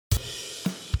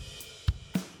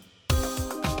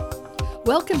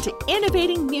Welcome to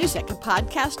Innovating Music, a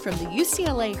podcast from the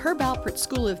UCLA Herb Alpert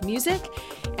School of Music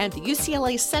and the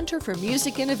UCLA Center for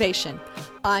Music Innovation.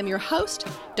 I'm your host,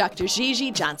 Dr. Gigi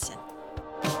Johnson.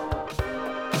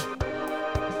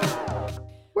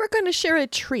 We're going to share a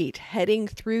treat heading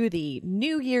through the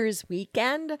New Year's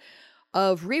weekend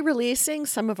of re-releasing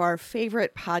some of our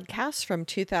favorite podcasts from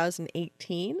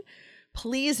 2018.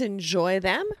 Please enjoy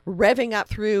them, revving up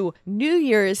through New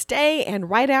Year's Day, and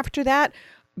right after that,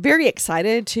 very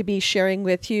excited to be sharing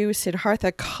with you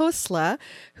Siddhartha Khosla,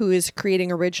 who is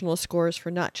creating original scores for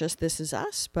not just This Is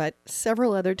Us, but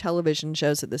several other television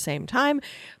shows at the same time.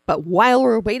 But while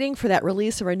we're waiting for that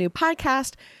release of our new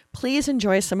podcast, please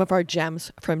enjoy some of our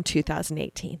gems from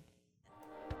 2018.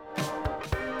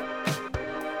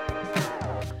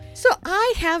 So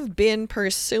I have been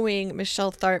pursuing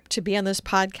Michelle Tharp to be on this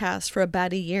podcast for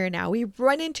about a year now. We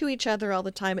run into each other all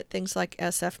the time at things like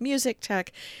SF Music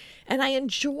Tech, and I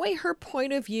enjoy her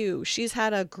point of view. She's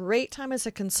had a great time as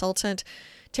a consultant,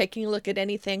 taking a look at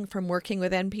anything from working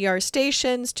with NPR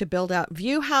stations to build out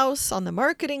Viewhouse on the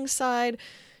marketing side,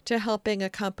 to helping a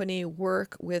company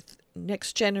work with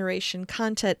next generation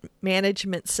content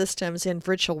management systems in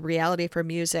virtual reality for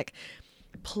music.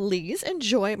 Please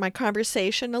enjoy my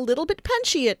conversation, a little bit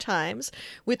punchy at times,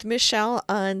 with Michelle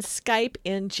on Skype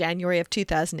in January of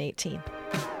 2018.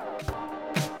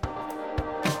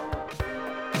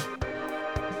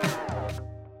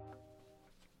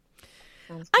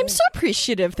 I'm so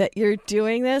appreciative that you're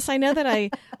doing this. I know that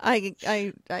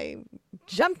I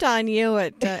jumped on you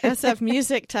at SF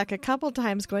Music Tech a couple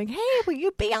times going, hey, will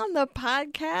you be on the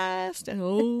podcast?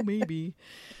 Oh, maybe.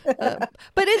 But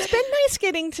it's been nice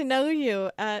getting to know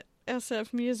you at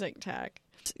SF Music Tech.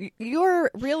 You're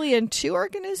really in two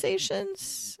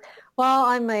organizations? Well,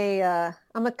 I'm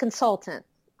a consultant.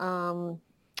 I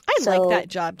like that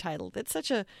job title. It's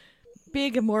such a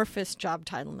big amorphous job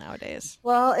title nowadays.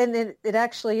 Well, and it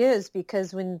actually is,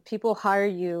 because when people hire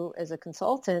you as a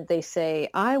consultant, they say,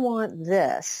 I want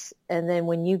this. And then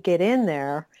when you get in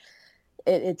there,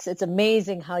 it's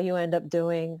amazing how you end up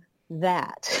doing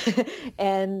that.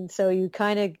 And so you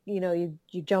kind of, you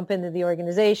jump into the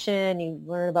organization, you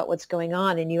learn about what's going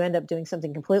on, and you end up doing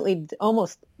something completely,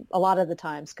 almost a lot of the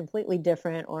times, completely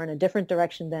different or in a different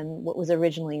direction than what was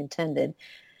originally intended.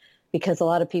 Because a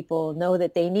lot of people know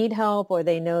that they need help, or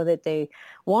they know that they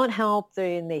want help,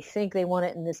 and they think they want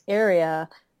it in this area.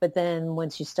 But then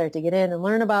once you start to get in and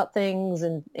learn about things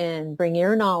and bring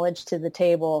your knowledge to the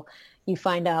table, you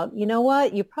find out, you know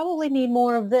what, you probably need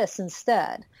more of this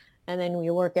instead. And then we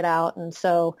work it out. And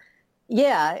so,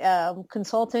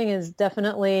 consulting is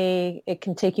definitely, it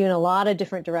can take you in a lot of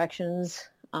different directions.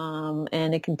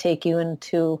 And it can take you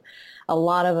into a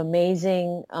lot of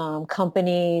amazing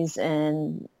companies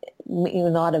and a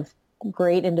lot of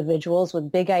great individuals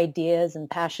with big ideas and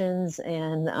passions.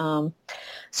 And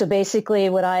so basically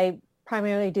what I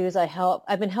primarily do is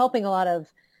I've been helping a lot of,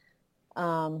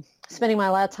 spending my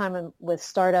lot of time with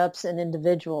startups and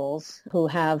individuals who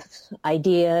have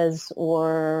ideas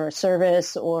or a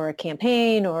service or a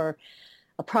campaign or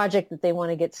a project that they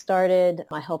want to get started.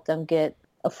 I help them get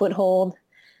a foothold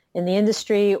in the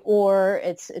industry, or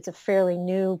it's a fairly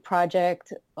new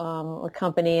project or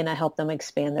company, and I help them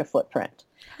expand their footprint.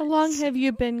 How long have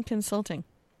you been consulting?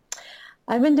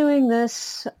 I've been doing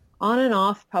this on and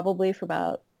off probably for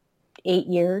about 8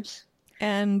 years.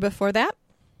 And before that?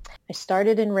 I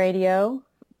started in radio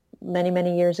many,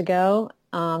 many years ago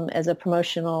as a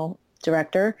promotional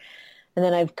director. And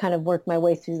then I've kind of worked my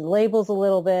way through the labels a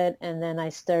little bit. And then I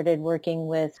started working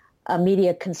with a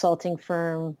media consulting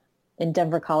firm in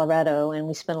Denver, Colorado, and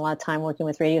we spent a lot of time working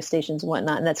with radio stations and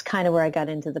whatnot, and that's kind of where I got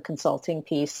into the consulting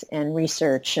piece and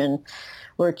research and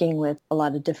working with a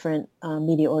lot of different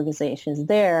media organizations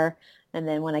there. And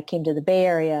then when I came to the Bay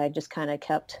Area, I just kind of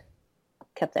kept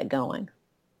that going.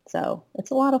 So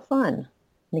it's a lot of fun,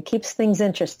 and it keeps things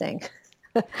interesting.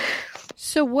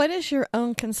 So what is your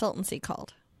own consultancy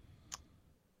called?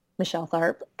 Michelle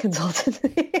Tharp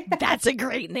Consultancy. That's a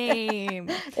great name.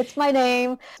 It's my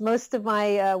name. Most of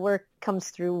my work comes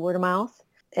through word of mouth,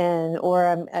 or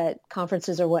I'm at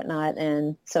conferences or whatnot,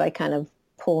 and so I kind of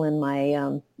pull in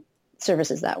my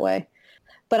services that way.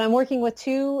 But I'm working with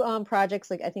two projects,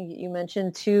 like I think you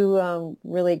mentioned, two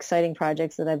really exciting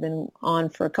projects that I've been on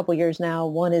for a couple years now.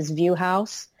 One is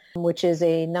Viewhouse, which is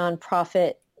a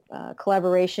nonprofit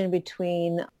collaboration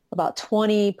between about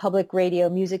 20 public radio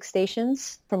music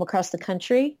stations from across the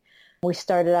country. We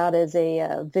started out as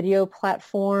a video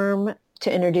platform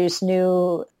to introduce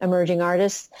new emerging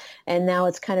artists, and now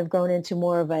it's kind of grown into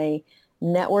more of a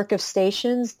network of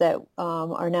stations that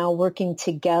are now working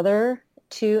together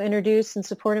to introduce and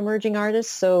support emerging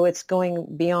artists. So it's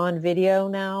going beyond video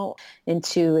now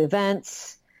into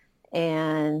events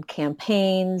and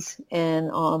campaigns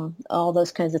and all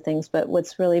those kinds of things. But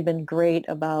what's really been great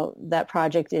about that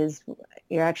project is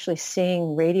you're actually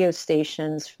seeing radio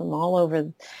stations from all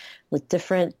over with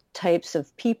different types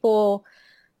of people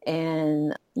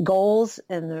and goals,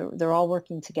 and they're all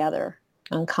working together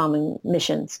on common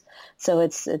missions. So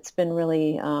it's been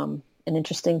really an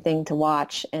interesting thing to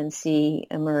watch and see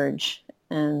emerge.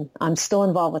 And I'm still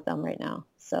involved with them right now.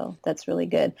 So that's really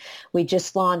good. We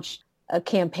just launched a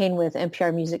campaign with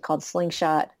NPR Music called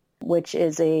Slingshot, which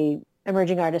is a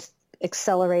emerging artist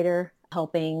accelerator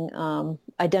helping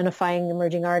identifying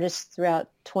emerging artists throughout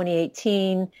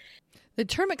 2018. The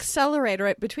term accelerator,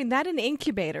 right, between that and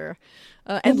incubator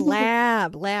and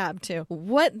lab too.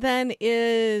 What then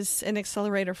is an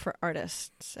accelerator for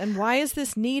artists, and why is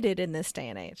this needed in this day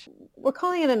and age? We're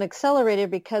calling it an accelerator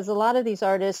because a lot of these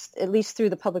artists, at least through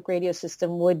the public radio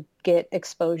system, would get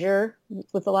exposure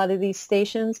with a lot of these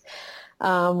stations.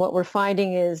 What we're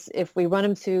finding is if we run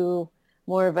them through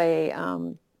more of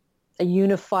a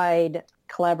unified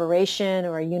collaboration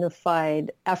or a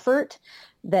unified effort,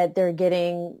 that they're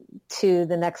getting to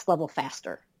the next level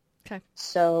faster. Okay.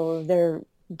 So they're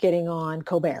getting on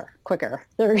Colbert quicker.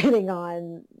 They're getting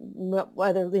on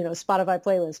whether, Spotify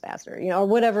playlist faster, or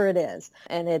whatever it is.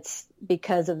 And it's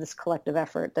because of this collective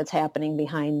effort that's happening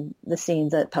behind the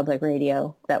scenes at public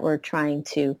radio that we're trying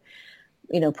to,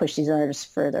 push these artists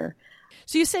further.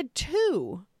 So you said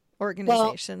two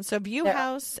organizations. So View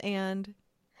House and...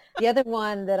 The other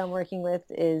one that I'm working with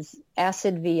is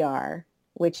Acid VR,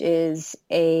 which is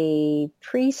a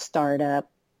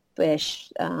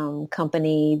pre-startup-ish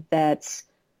company that's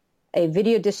a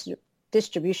video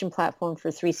distribution platform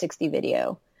for 360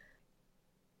 video.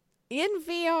 In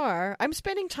VR, I'm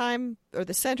spending time, or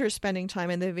the center is spending time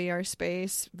in the VR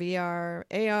space, VR,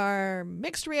 AR,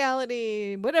 mixed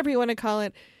reality, whatever you want to call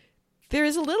it. There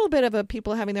is a little bit of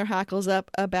people having their hackles up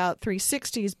about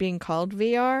 360s being called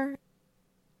VR.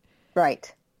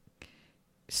 Right.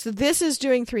 So this is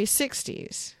doing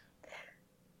 360s.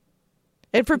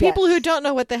 And for people who don't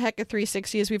know what the heck a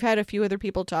 360 is, we've had a few other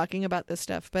people talking about this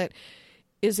stuff, but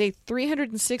is a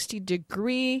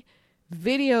 360-degree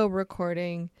video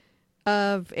recording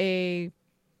of a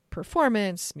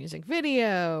performance, music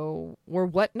video, or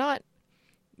whatnot,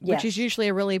 which is usually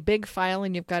a really big file,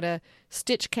 and you've got to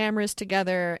stitch cameras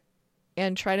together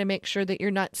and try to make sure that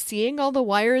you're not seeing all the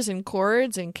wires and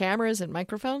cords and cameras and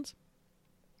microphones?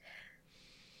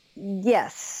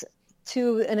 Yes,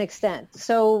 to an extent.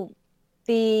 So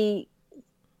the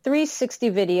 360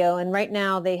 video, and right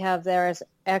now there's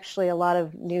actually a lot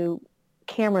of new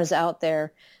cameras out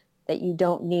there that you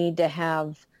don't need to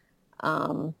have.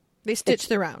 They stitch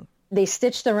around. They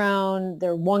stitched around.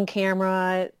 They're one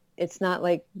camera. It's not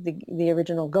like the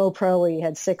original GoPro where you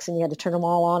had 6 and you had to turn them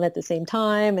all on at the same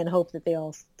time and hope that they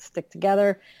all stick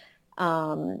together.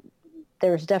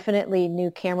 There's definitely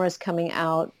new cameras coming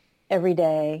out every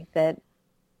day that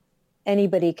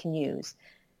anybody can use.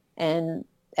 And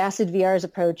Acid VR's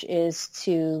approach is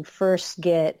to first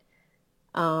get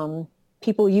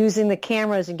people using the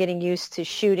cameras and getting used to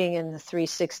shooting in the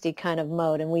 360 kind of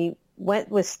mode. And we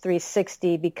went with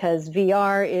 360 because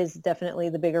VR is definitely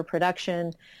the bigger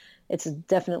production. It's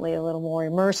definitely a little more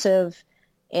immersive.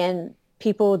 And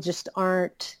people just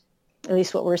aren't, at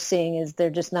least what we're seeing is they're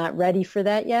just not ready for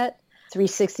that yet.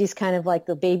 360 is kind of like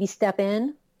the baby step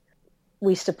in.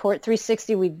 We support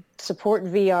 360, we support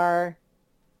VR,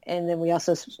 and then we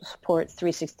also support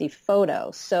 360 photo.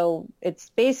 So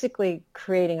it's basically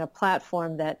creating a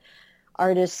platform that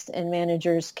artists and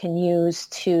managers can use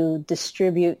to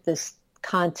distribute this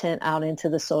content out into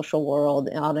the social world,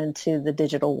 out into the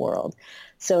digital world.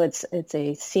 So it's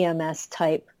a CMS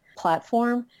type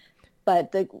platform.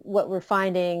 But what we're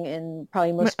finding, and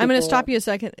probably most people... I'm going to stop you a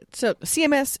second. So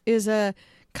CMS is a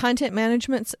content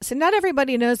management. So not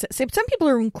everybody knows that. Some people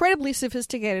are incredibly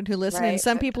sophisticated who listen, and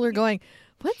some people are going,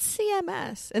 what's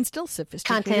CMS? And still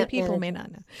sophisticated content people may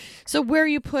not know. So where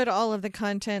you put all of the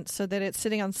content so that it's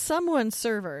sitting on someone's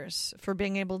servers for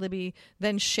being able to be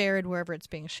then shared wherever it's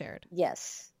being shared.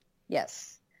 Yes.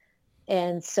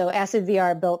 And so Acid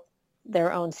VR built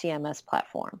their own CMS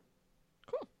platform.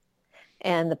 Cool.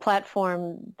 And the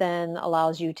platform then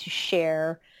allows you to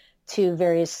share to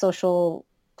various social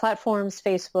platforms,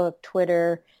 Facebook,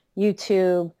 Twitter,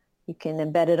 YouTube. You can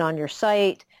embed it on your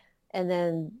site, and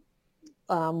then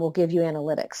we'll give you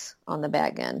analytics on the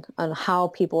back end on how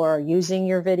people are using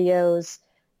your videos,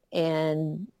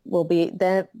 and will be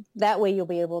that way you'll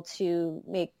be able to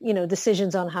make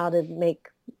decisions on how to make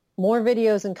more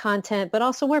videos and content, but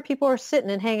also where people are sitting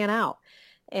and hanging out.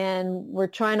 And we're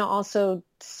trying to also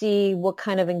see what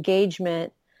kind of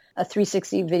engagement a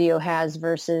 360 video has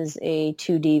versus a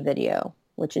 2D video,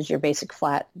 which is your basic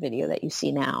flat video that you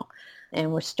see now.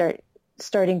 And we're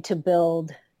starting to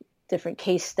build different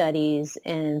case studies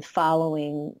and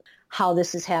following how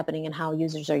this is happening and how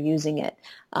users are using it.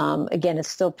 Again, it's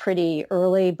still pretty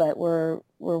early, but we're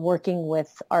working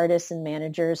with artists and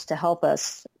managers to help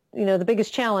us. You know, the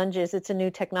biggest challenge is it's a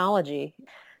new technology.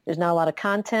 There's not a lot of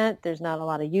content, there's not a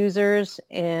lot of users,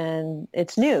 and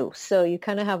it's new. So you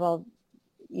kind of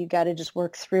you got to just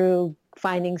work through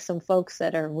finding some folks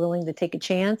that are willing to take a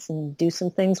chance and do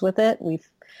some things with it. We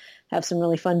have some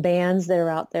really fun bands that are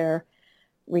out there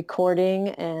recording,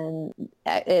 and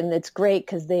it's great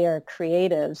because they are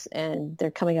creatives and they're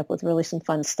coming up with really some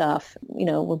fun stuff. You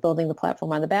know, we're building the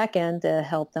platform on the back end to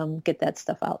help them get that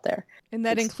stuff out there. And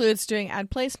that includes doing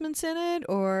ad placements in it,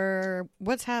 or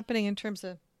what's happening in terms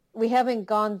of? We haven't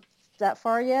gone that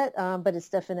far yet, but it's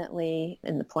definitely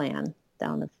in the plan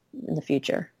in the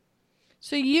future.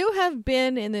 So you have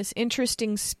been in this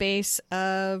interesting space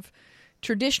of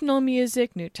traditional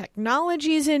music, new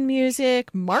technologies in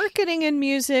music, marketing in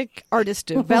music, artist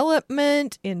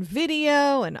development in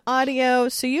video and audio.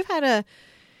 So you've had a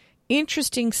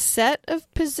interesting set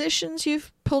of positions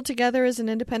you've pulled together as an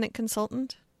independent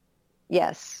consultant?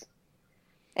 Yes.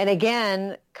 And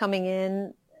again, coming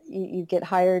in, you get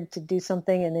hired to do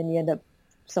something and then you end up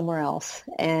somewhere else.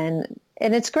 And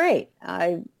it's great.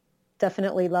 I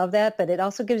definitely love that, but it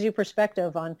also gives you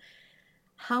perspective on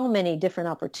how many different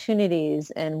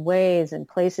opportunities and ways and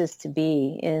places to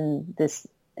be in this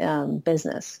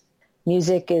business.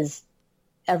 Music is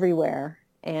everywhere,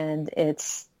 and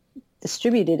it's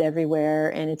distributed everywhere,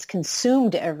 and it's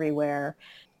consumed everywhere.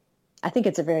 I think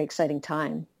it's a very exciting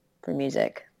time for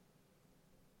music.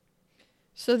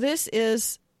 So this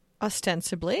is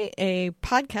ostensibly a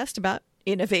podcast about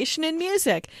innovation in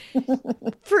music.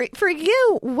 For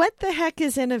you, what the heck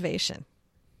is innovation?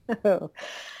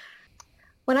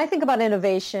 When I think about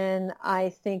innovation, I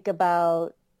think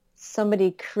about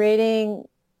somebody creating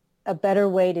a better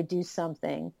way to do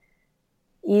something,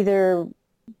 either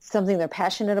something they're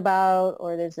passionate about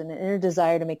or there's an inner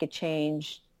desire to make a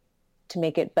change to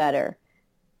make it better.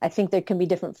 I think there can be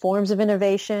different forms of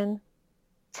innovation,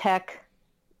 tech,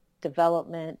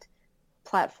 development,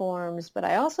 platforms, but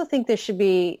I also think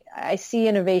I see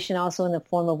innovation also in the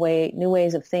form of new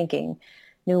ways of thinking,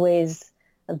 new ways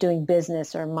of doing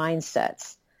business or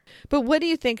mindsets. But what do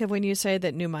you think of when you say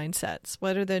that new mindsets?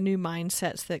 What are the new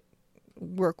mindsets that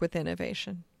work with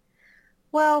innovation?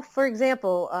 Well, for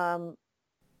example,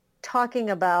 talking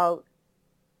about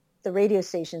the radio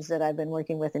stations that I've been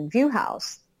working with in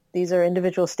ViewHouse, these are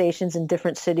individual stations in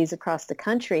different cities across the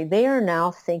country. They are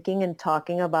now thinking and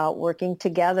talking about working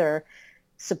together,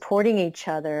 supporting each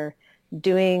other,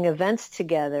 doing events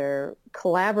together,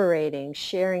 collaborating,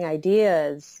 sharing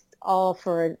ideas, all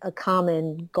for a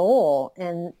common goal.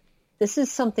 And this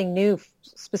is something new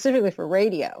specifically for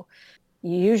radio.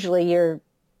 Usually you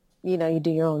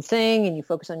do your own thing and you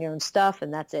focus on your own stuff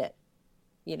and that's it.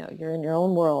 You know, you're in your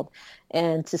own world.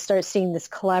 And to start seeing this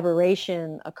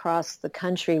collaboration across the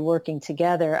country working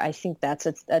together, I think that's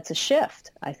a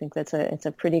shift. I think it's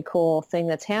a pretty cool thing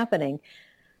that's happening.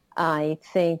 I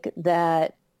think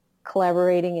that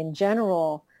collaborating in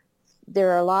general,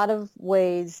 there are a lot of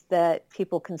ways that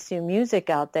people consume music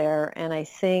out there, and I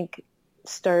think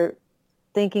start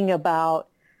thinking about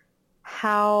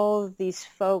how these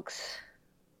folks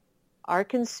are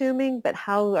consuming, but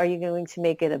how are you going to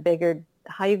make it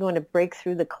how are you going to break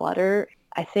through the clutter?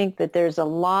 I think that there's a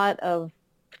lot of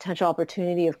potential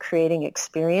opportunity of creating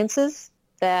experiences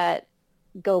that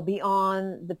go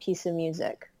beyond the piece of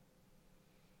music.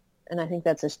 And I think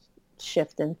that's a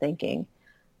shift in thinking.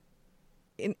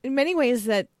 In many ways,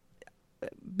 that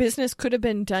business could have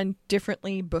been done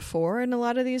differently before in a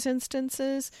lot of these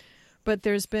instances, but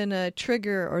there's been a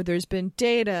trigger, or there's been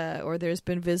data, or there's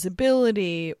been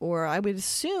visibility, or I would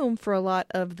assume for a lot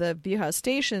of the ViewHouse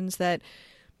stations that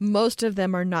most of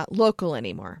them are not local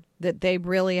anymore, that they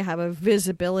really have a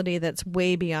visibility that's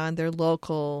way beyond their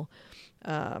local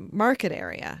market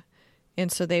area.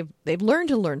 And so they've learned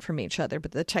to learn from each other,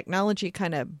 but the technology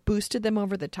kind of boosted them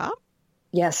over the top?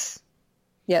 Yes,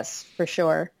 for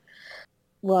sure.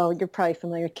 Well, you're probably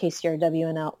familiar with KCRW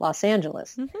in Los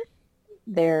Angeles. Mm-hmm.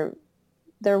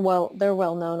 They're well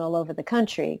known all over the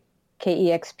country.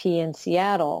 KEXP in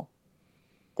Seattle,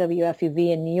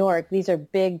 WFUV in New York. These are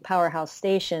big powerhouse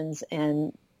stations,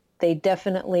 and they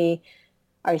definitely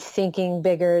are thinking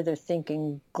bigger. They're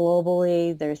thinking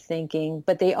globally.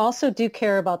 But they also do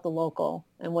care about the local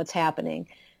and what's happening.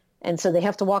 And so they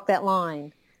have to walk that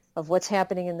line of what's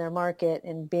happening in their market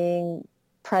and being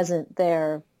present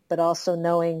there, but also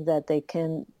knowing that they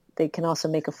can also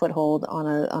make a foothold on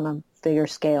a bigger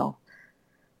scale.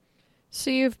 So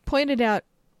you've pointed out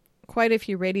quite a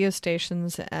few radio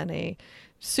stations and a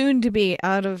soon to be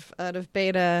out of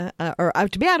beta or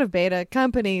out to be out of beta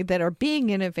company that are being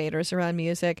innovators around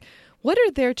music. What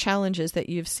are their challenges that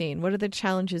you've seen? What are the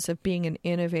challenges of being an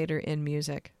innovator in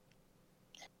music?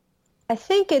 I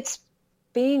think it's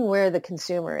being where the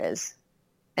consumer is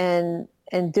and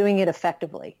doing it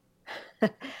effectively.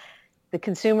 The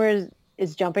consumer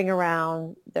is jumping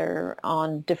around. They're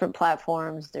on different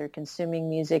platforms. They're consuming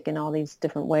music in all these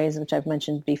different ways, which I've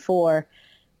mentioned before.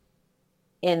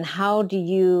 And how do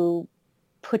you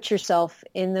put yourself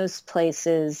in those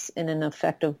places in an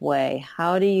effective way?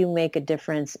 How do you make a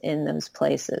difference in those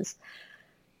places?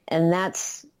 And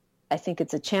that's, I think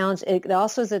it's a challenge. It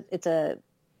also is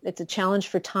it's a challenge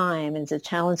for time. It's a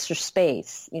challenge for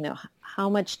space. You know, how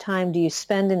much time do you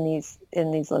spend in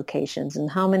these locations,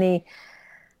 and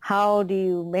how do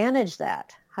you manage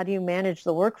that? How do you manage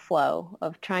the workflow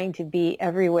of trying to be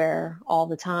everywhere all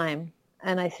the time?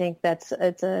 And I think it's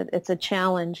a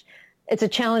challenge. It's a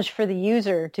challenge for the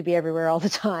user to be everywhere all the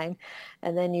time.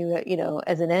 And then you know,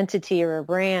 as an entity or a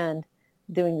brand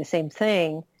doing the same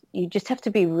thing, you just have to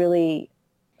be really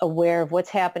aware of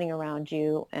what's happening around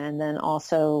you, and then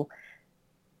also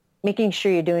making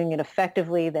sure you're doing it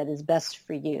effectively that is best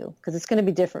for you, because it's going to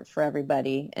be different for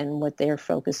everybody and what their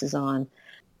focus is on.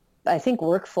 I think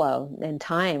workflow and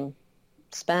time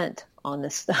spent on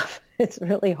this stuff, it's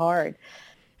really hard.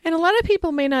 And a lot of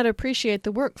people may not appreciate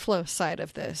the workflow side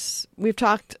of this. We've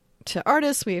talked to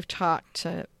artists, we've talked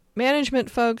to management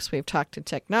folks, we've talked to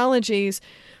technologies,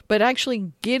 but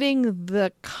actually getting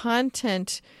the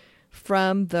content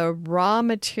from the raw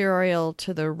material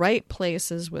to the right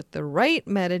places with the right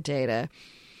metadata,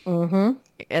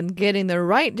 and getting the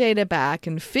right data back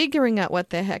and figuring out what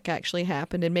the heck actually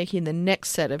happened and making the next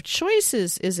set of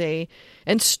choices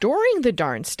and storing the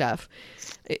darn stuff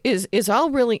is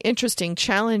all really interesting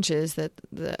challenges that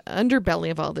the underbelly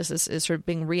of all this is sort of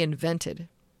being reinvented.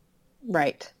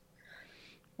 Right.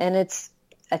 And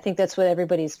I think that's what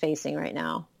everybody's facing right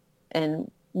now. And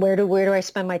where do I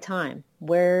spend my time?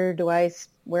 Where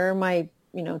are my,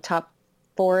 top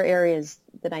 4 areas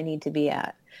that I need to be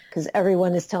at? Because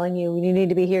everyone is telling you need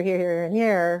to be here, here, here, and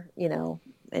here,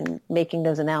 and making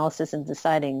those analysis and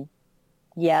deciding,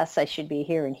 yes, I should be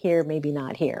here and here, maybe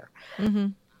not here. Mm-hmm.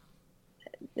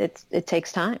 It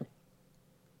takes time.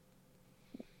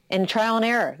 And trial and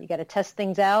error. You got to test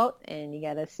things out, and you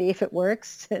got to see if it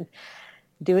works, and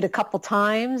do it a couple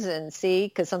times and see,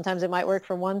 because sometimes it might work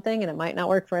for one thing and it might not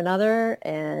work for another.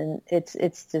 And it's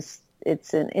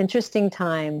an interesting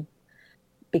time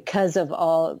because of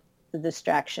all the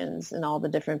distractions and all the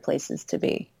different places to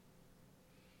be.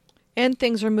 And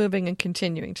things are moving and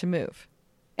continuing to move.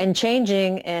 And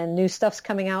changing, and new stuff's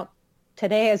coming out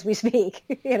today as we speak.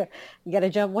 You got to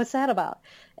jump, what's that about?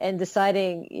 And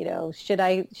deciding, should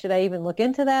I even look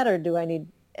into that, or do I need,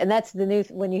 and that's the new,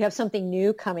 when you have something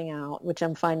new coming out, which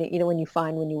I'm finding, when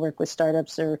you work with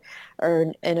startups or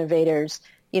innovators,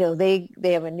 they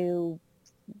have a new,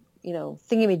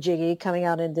 thingamajiggy coming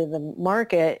out into the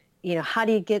market. How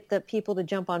do you get the people to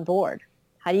jump on board?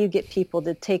 How do you get people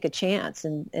to take a chance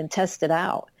and test it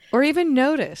out? Or even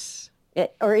notice.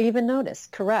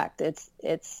 Correct.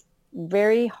 It's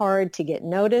very hard to get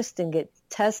noticed and get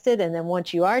tested. And then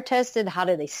once you are tested, how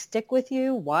do they stick with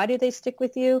you? Why do they stick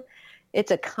with you? It's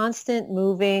a constant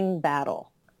moving battle.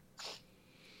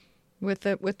 With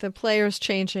the players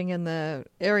changing and the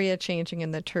area changing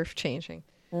and the turf changing.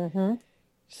 Mm-hmm.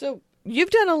 So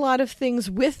you've done a lot of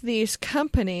things with these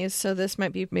companies, so this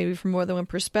might be maybe from more than one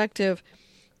perspective.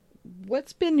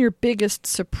 What's been your biggest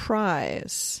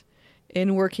surprise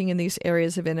in working in these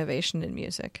areas of innovation in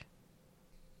music?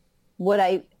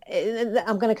 I'm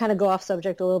going to kind of go off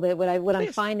subject a little bit. What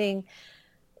I'm finding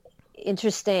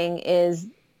interesting is,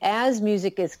 as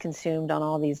music is consumed on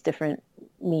all these different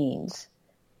means,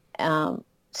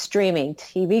 streaming,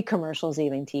 TV commercials,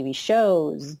 even TV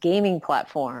shows, gaming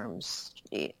platforms,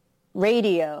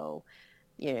 radio,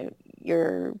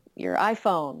 your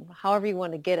iPhone, however you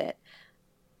want to get it.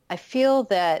 I feel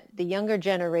that the younger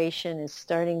generation is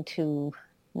starting to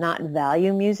not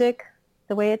value music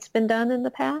the way it's been done in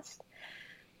the past.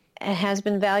 It has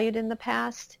been valued in the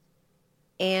past.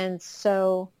 And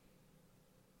so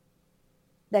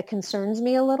that concerns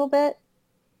me a little bit,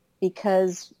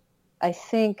 because I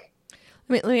think...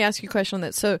 Let me ask you a question on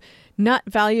that. So not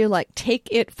value, like take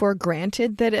it for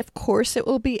granted that of course it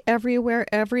will be everywhere,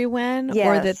 everywhen, yes.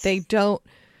 Or that they don't...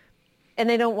 and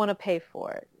they don't want to pay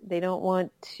for it. They don't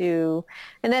want to,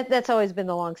 and that's always been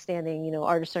the longstanding,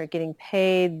 artists aren't getting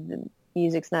paid, the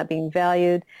music's not being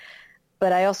valued.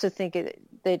 But I also think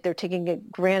that they're taking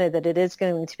it granted that it is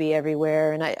going to be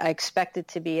everywhere, and I expect it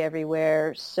to be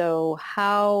everywhere. So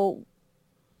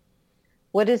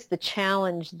what is the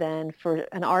challenge then for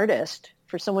an artist,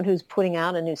 for someone who's putting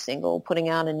out a new single, putting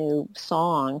out a new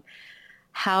song?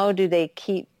 How do they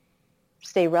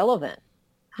stay relevant?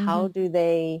 Mm-hmm. How do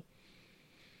they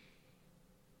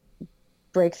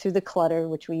break through the clutter,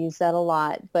 which we use that a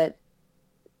lot, but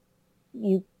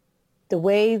the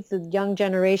way the young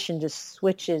generation just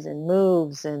switches and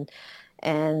moves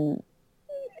and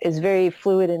is very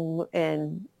fluid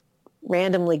and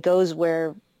randomly goes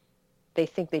where they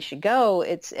think they should go.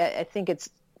 I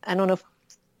don't know if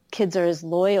kids are as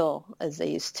loyal as they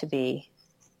used to be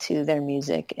to their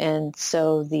music. And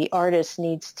so the artist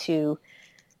needs to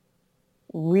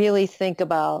really think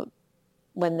about,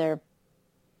 when they're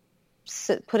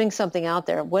putting something out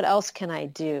there, what else can I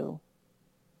do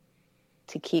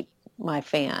to keep my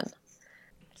fan?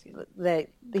 The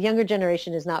younger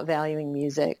generation is not valuing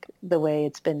music the way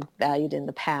it's been valued in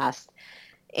the past.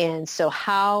 And so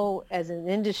how, as an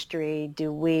industry,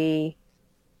 do we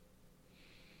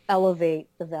elevate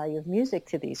the value of music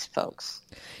to these folks?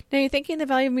 Now, you're thinking the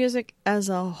value of music as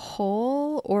a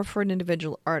whole or for an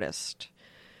individual artist?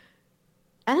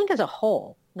 I think as a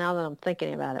whole, now that I'm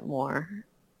thinking about it more.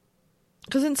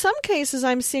 Because in some cases,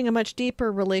 I'm seeing a much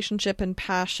deeper relationship and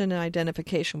passion and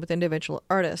identification with individual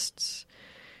artists,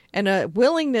 and a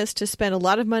willingness to spend a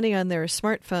lot of money on their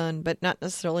smartphone, but not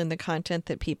necessarily in the content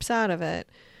that peeps out of it.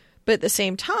 But at the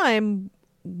same time,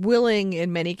 willing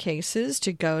in many cases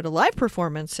to go to live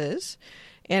performances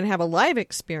and have a live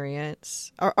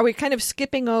experience. Are we kind of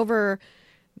skipping over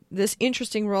this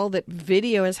interesting role that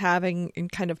video is having in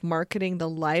kind of marketing the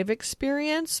live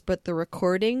experience, but the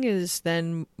recording is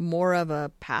then more of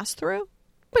a pass-through?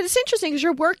 But it's interesting because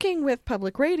you're working with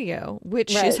public radio,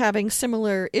 which right. is having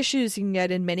similar issues, and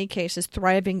yet in many cases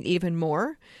thriving even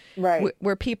more. Right.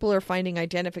 Where people are finding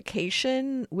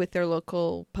identification with their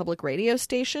local public radio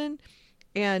station.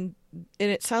 And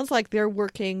it sounds like they're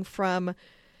working from,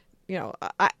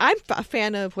 I'm a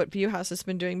fan of what Viewhouse has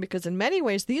been doing, because in many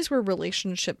ways these were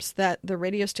relationships that the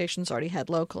radio stations already had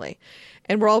locally.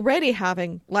 And we're already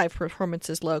having live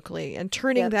performances locally and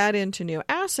turning Yep. that into new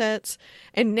assets.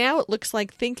 And now it looks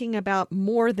like thinking about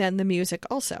more than the music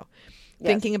also. Yes.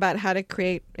 Thinking about how to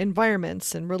create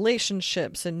environments and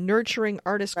relationships and nurturing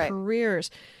artists' right. careers.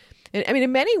 And, I mean,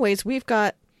 in many ways, we've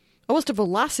got almost a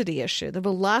velocity issue, the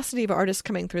velocity of artists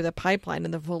coming through the pipeline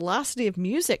and the velocity of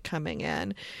music coming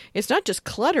in. It's not just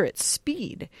clutter, it's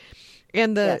speed.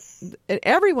 And yes. and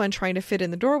everyone trying to fit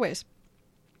in the doorways.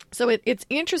 So it's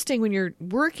interesting when you're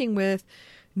working with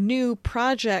new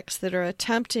projects that are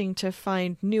attempting to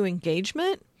find new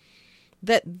engagement,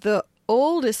 that the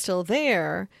old is still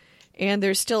there, and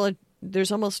there's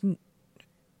almost,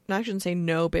 I shouldn't say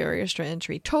no barriers to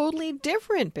entry, totally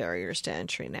different barriers to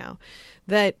entry now.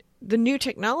 That the new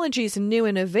technologies and new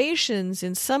innovations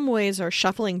in some ways are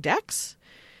shuffling decks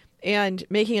and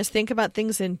making us think about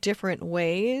things in different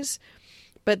ways.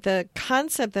 But the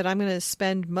concept that I'm going to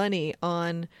spend money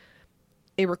on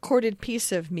a recorded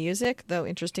piece of music, though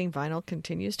interesting, vinyl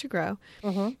continues to grow.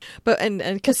 Mm-hmm. But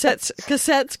and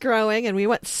cassettes growing, and we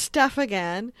want stuff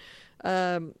again.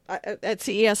 At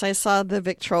CES, I saw the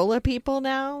Victrola people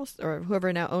now, or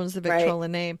whoever now owns the Victrola right.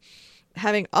 name,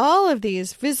 having all of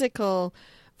these physical,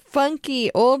 funky,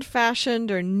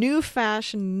 old-fashioned or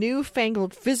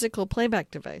newfangled physical playback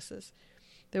devices.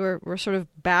 They were sort of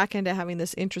back into having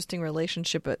this interesting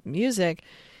relationship with music,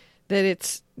 that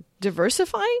it's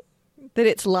diversifying, that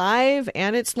it's live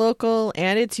and it's local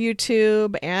and it's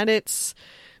YouTube and it's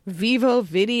Vivo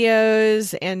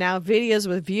videos and now videos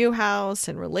with Viewhouse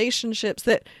and relationships,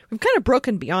 that we've kind of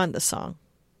broken beyond the song.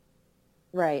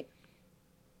 Right.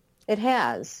 It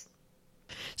has.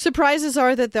 Surprises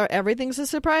are that everything's a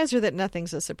surprise, or that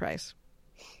nothing's a surprise?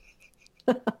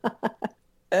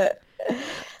 I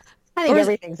think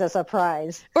everything's a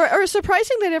surprise. Or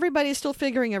surprising that everybody's still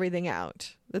figuring everything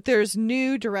out, that there's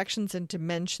new directions and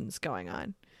dimensions going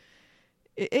on.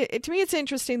 To me, it's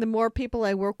interesting. The more people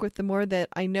I work with, the more that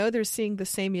I know they're seeing the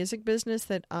same music business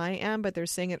that I am, but they're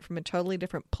seeing it from a totally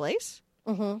different place.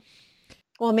 Mm-hmm.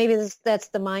 Well, maybe that's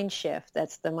the mind shift.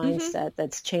 That's the mindset mm-hmm.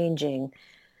 that's changing.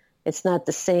 It's not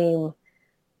the same,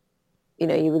 you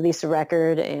release a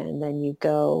record and then you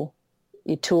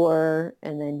tour,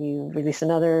 and then you release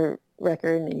another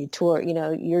record and you tour.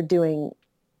 You're doing,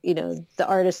 the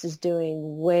artist is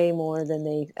doing way more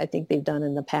than I think they've done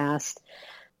in the past.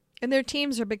 And their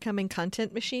teams are becoming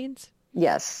content machines?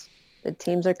 Yes. The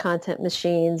teams are content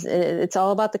machines. It's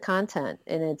all about the content,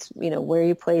 and it's, where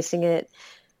you're placing it.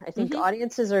 I think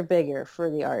audiences are bigger for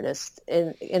the artist,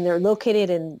 and they're located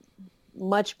in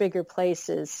much bigger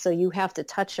places. So you have to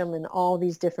touch them in all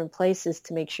these different places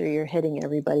to make sure you're hitting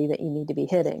everybody that you need to be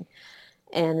hitting.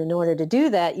 And in order to do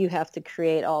that, you have to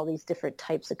create all these different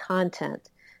types of content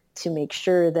to make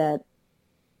sure that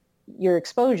your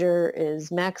exposure is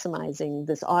maximizing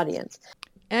this audience.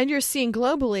 And you're seeing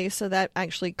globally, so that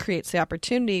actually creates the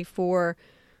opportunity for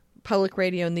public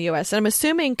radio in the U.S. And I'm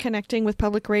assuming connecting with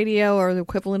public radio or the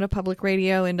equivalent of public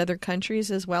radio in other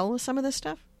countries as well with some of this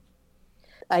stuff?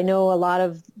 I know a lot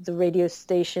of the radio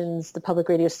stations, the public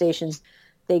radio stations,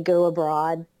 they go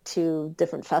abroad to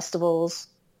different festivals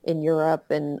in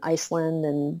Europe and Iceland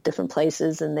and different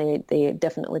places, and they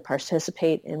definitely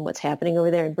participate in what's happening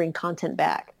over there and bring content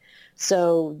back.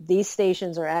 So these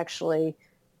stations are actually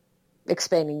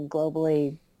expanding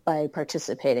globally by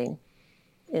participating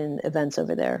in events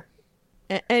over there.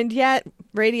 And yet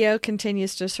radio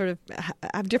continues to sort of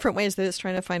have different ways that it's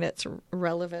trying to find its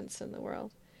relevance in the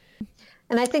world.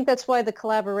 And I think that's why the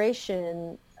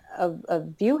collaboration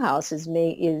of Viewhouse is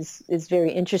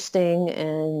very interesting,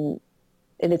 and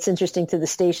it's interesting to the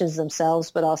stations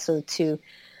themselves, but also to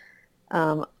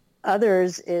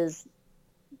others. Is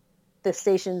the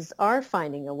stations are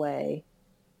finding a way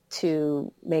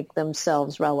to make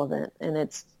themselves relevant, and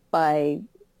it's by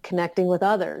connecting with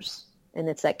others, and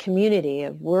it's that community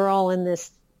of we're all in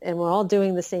this and we're all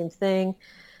doing the same thing.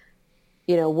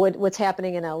 What's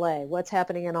happening in LA, what's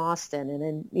happening in Austin, and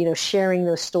then, sharing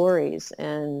those stories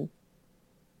and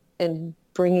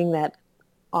bringing that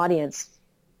audience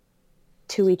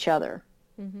to each other.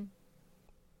 Mm-hmm.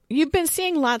 You've been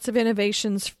seeing lots of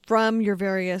innovations from your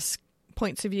various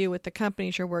points of view with the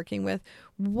companies you're working with.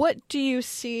 What do you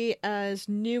see as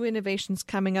new innovations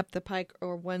coming up the pike,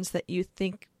 or ones that you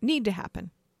think need to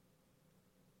happen?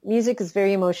 Music is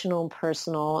very emotional and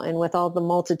personal, and with all the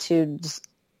multitudes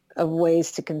of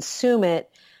ways to consume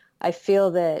it, I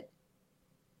feel that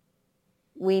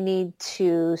we need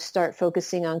to start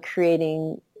focusing on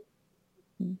creating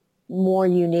more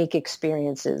unique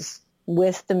experiences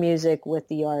with the music, with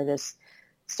the artists.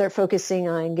 Start focusing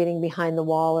on getting behind the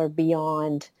wall or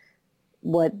beyond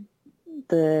what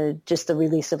just the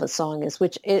release of a song is,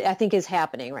 which I think is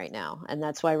happening right now. And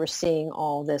that's why we're seeing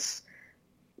all these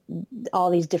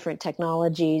different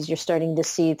technologies. You're starting to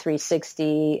see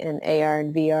 360 and AR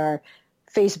and VR,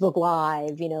 Facebook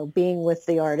Live, being with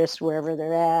the artist wherever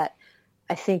they're at.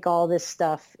 I think all this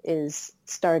stuff is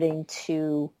starting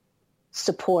to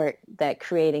support that,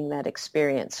 creating that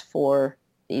experience for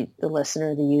the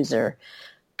listener, the user,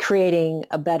 creating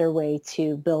a better way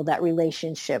to build that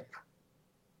relationship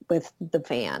with the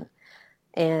fan.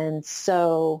 And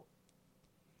so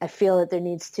I feel that that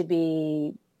needs to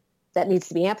be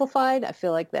amplified. I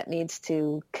feel like that needs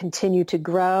to continue to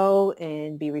grow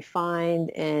and be refined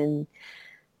and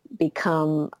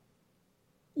become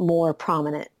more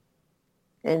prominent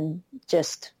and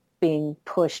just being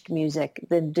pushed music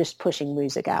than just pushing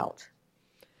music out.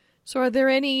 So are there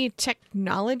any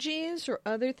technologies or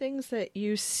other things that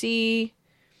you see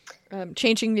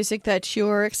changing music that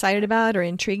you're excited about or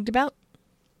intrigued about?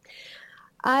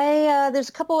 There's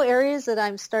a couple areas that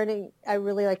I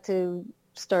really like to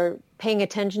start paying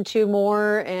attention to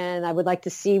more, and I would like to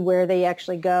see where they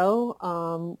actually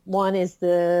go. One is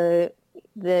the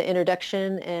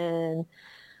introduction and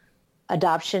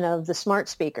adoption of the smart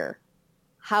speaker.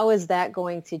 How is that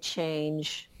going to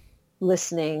change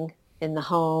listening in the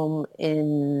home,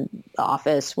 in the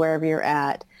office, wherever you're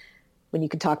at, when you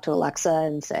can talk to Alexa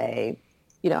and say,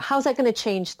 how's that going to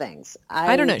change things?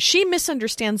 I don't know. She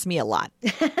misunderstands me a lot.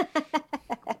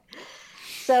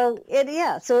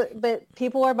 But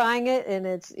people are buying it, and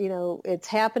it's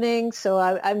happening.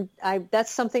 So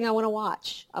that's something I want to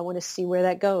watch. I want to see where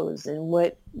that goes and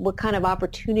what kind of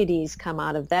opportunities come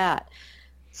out of that,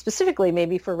 specifically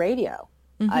maybe for radio.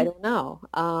 Mm-hmm. I don't know.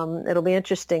 It'll be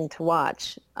interesting to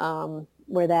watch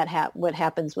where what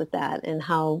happens with that, and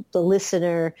how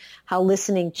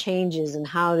listening changes, and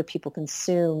how do people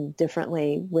consume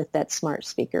differently with that smart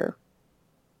speaker.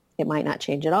 It might not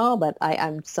change at all, but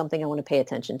I'm something I want to pay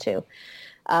attention to.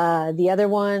 The other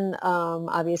one,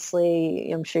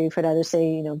 obviously, I'm sure you've heard others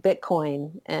say,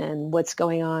 Bitcoin and what's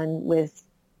going on with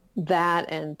that,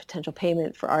 and potential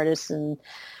payment for artists, and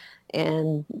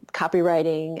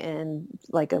copywriting, and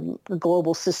like a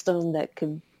global system that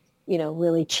could,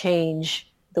 really change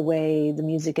the way the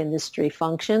music industry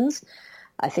functions.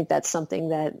 I think that's something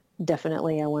that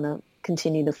definitely I want to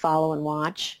continue to follow and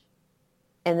watch.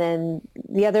 And then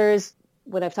the other is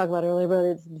what I've talked about earlier, but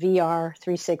it's VR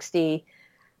 360.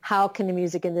 how can the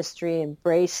music industry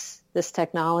embrace this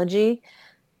technology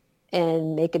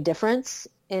and make a difference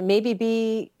and maybe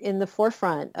be in the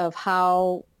forefront of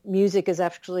how music is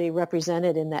actually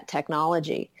represented in that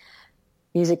technology.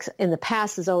 Music in the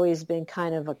past has always been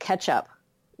kind of a catch-up.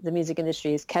 The music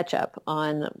industry is catch-up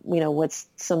on, what's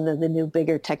some of the new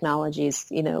bigger technologies,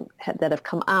 that have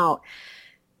come out.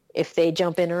 If they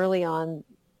jump in early on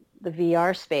the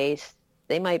VR space,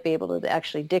 they might be able to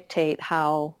actually dictate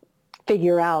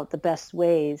figure out the best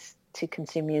ways to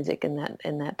consume music in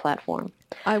that platform.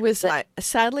 I was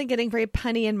sadly getting very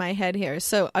punny in my head here.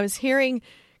 So I was hearing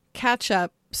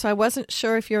catch-up, so I wasn't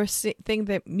sure if you were saying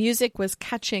that music was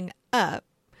catching up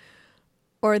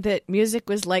or that music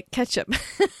was like ketchup.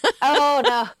 Oh,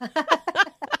 no.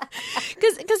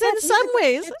 Because in some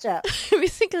ways, we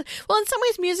think, in some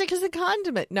ways music is the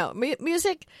condiment. No,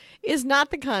 music is not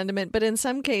the condiment, but in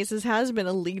some cases has been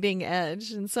a leading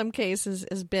edge. In some cases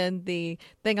has been the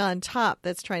thing on top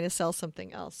that's trying to sell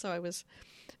something else. So I was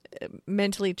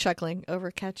mentally chuckling over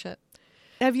ketchup.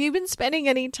 Have you been spending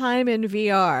any time in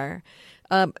VR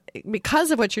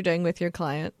because of what you're doing with your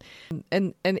client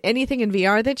and anything in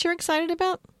VR that you're excited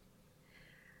about?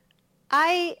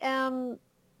 I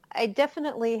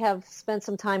definitely have spent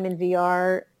some time in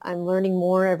VR. I'm learning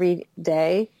more every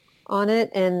day on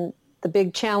it. And the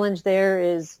big challenge there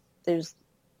is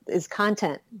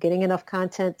content, getting enough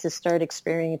content to start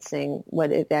experiencing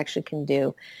what it actually can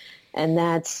do. And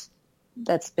that's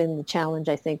been the challenge,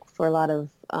 I think, for a lot of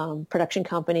production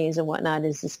companies and whatnot,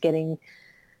 is just getting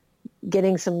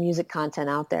some music content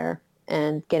out there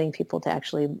and getting people to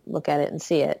actually look at it and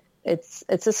see it. It's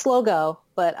a slow go,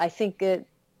 but I think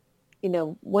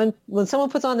when someone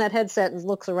puts on that headset and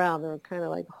looks around, they're kind of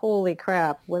like, holy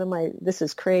crap, this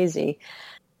is crazy.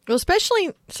 Well,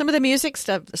 especially some of the music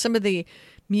stuff, some of the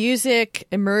music,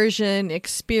 immersion,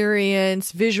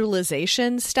 experience,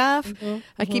 visualization stuff. Mm-hmm.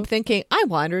 I keep thinking, I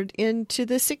wandered into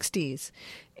the 60s.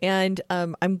 And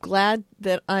I'm glad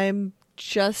that I'm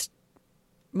just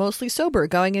mostly sober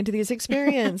going into these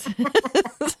experiences.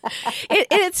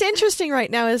 It's interesting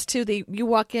right now as to you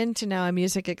walk into now a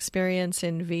music experience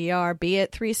in VR, be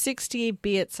it 360,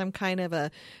 be it some kind of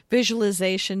a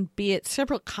visualization, be it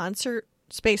several concert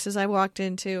spaces I walked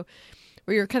into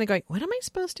where you're kind of going, what am I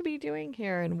supposed to be doing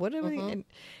here? And what am I?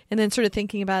 And then sort of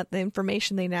thinking about the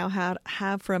information they now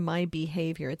have from my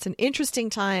behavior. It's an interesting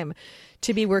time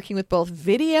to be working with both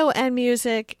video and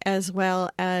music as well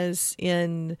as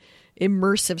in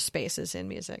immersive spaces in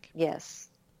music. Yes.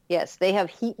 They have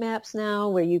heat maps now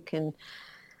where you can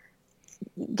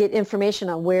get information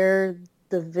on where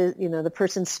the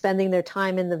person's spending their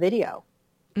time in the video.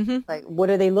 Mm-hmm. Like, what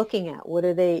are they looking at?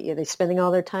 Are they spending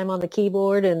all their time on the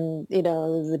keyboard and,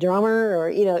 the drummer, or,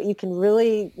 you can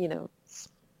really,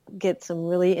 get some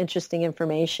really interesting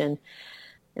information.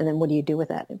 And then what do you do with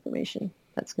that information?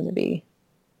 That's going to be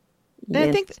And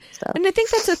I think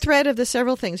that's a thread of the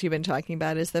several things you've been talking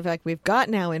about, is the fact we've got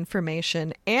now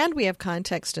information and we have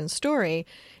context and story,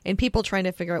 and people trying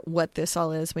to figure out what this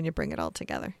all is when you bring it all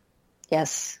together.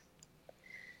 Yes.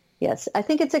 I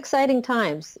think it's exciting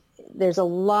times. There's a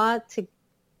lot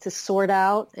to sort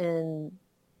out and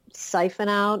siphon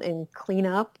out and clean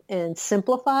up and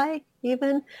simplify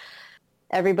even.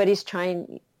 Everybody's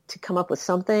trying to come up with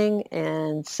something,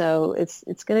 and so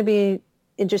it's going to be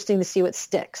interesting to see what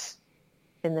sticks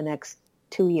in the next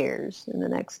 2 years, in the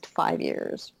next 5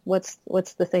 years. What's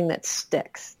the thing that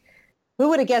sticks? Who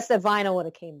would have guessed that vinyl would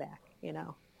have came back,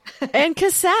 And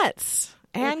cassettes.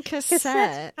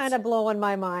 Cassettes kind of blowing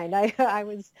my mind. I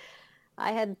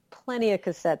had plenty of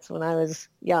cassettes when I was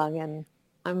young, and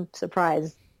I'm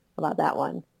surprised about that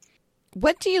one.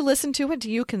 What do you listen to? What do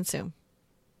you consume?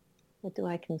 What do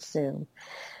I consume?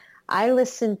 I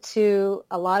listen to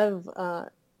a lot of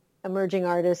emerging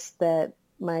artists that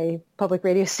my public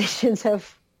radio stations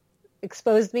have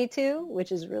exposed me to,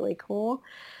 which is really cool.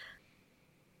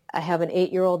 I have an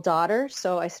 8-year-old daughter,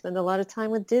 so I spend a lot of time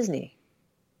with Disney.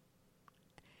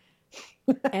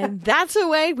 And that's a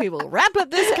way we will wrap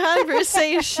up this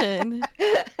conversation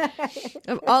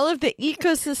of all of the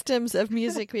ecosystems of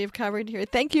music we've covered here.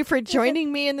 Thank you for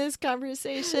joining me in this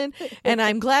conversation. And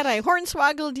I'm glad I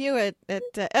hornswoggled you at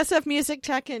SF Music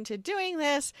Tech into doing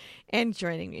this and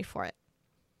joining me for it.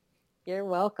 You're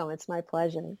welcome. It's my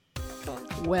pleasure.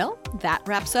 Well, that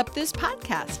wraps up this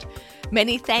podcast.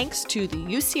 Many thanks to the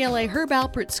UCLA Herb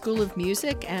Alpert School of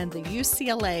Music and the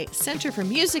UCLA Center for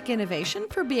Music Innovation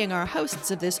for being our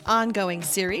hosts of this ongoing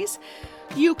series.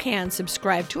 You can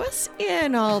subscribe to us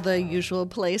in all the usual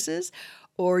places,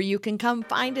 or you can come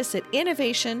find us at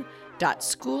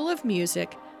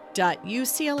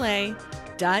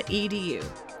innovation.schoolofmusic.ucla.edu.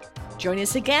 Join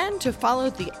us again to follow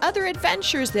the other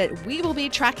adventures that we will be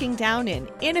tracking down in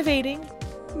innovating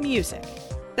music.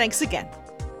 Thanks again.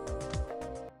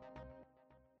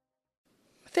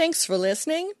 Thanks for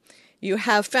listening. You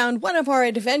have found one of our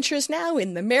adventures now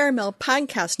in the Marimel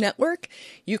Podcast Network.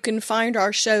 You can find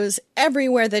our shows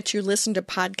everywhere that you listen to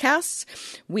podcasts.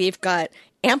 We've got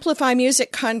Amplify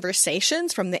Music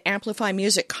Conversations from the Amplify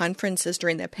Music conferences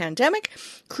during the pandemic,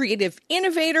 Creative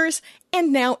Innovators,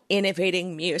 and now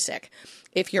Innovating Music.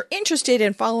 If you're interested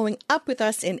in following up with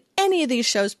us in any of these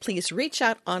shows, please reach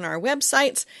out on our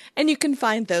websites, and you can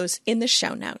find those in the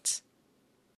show notes.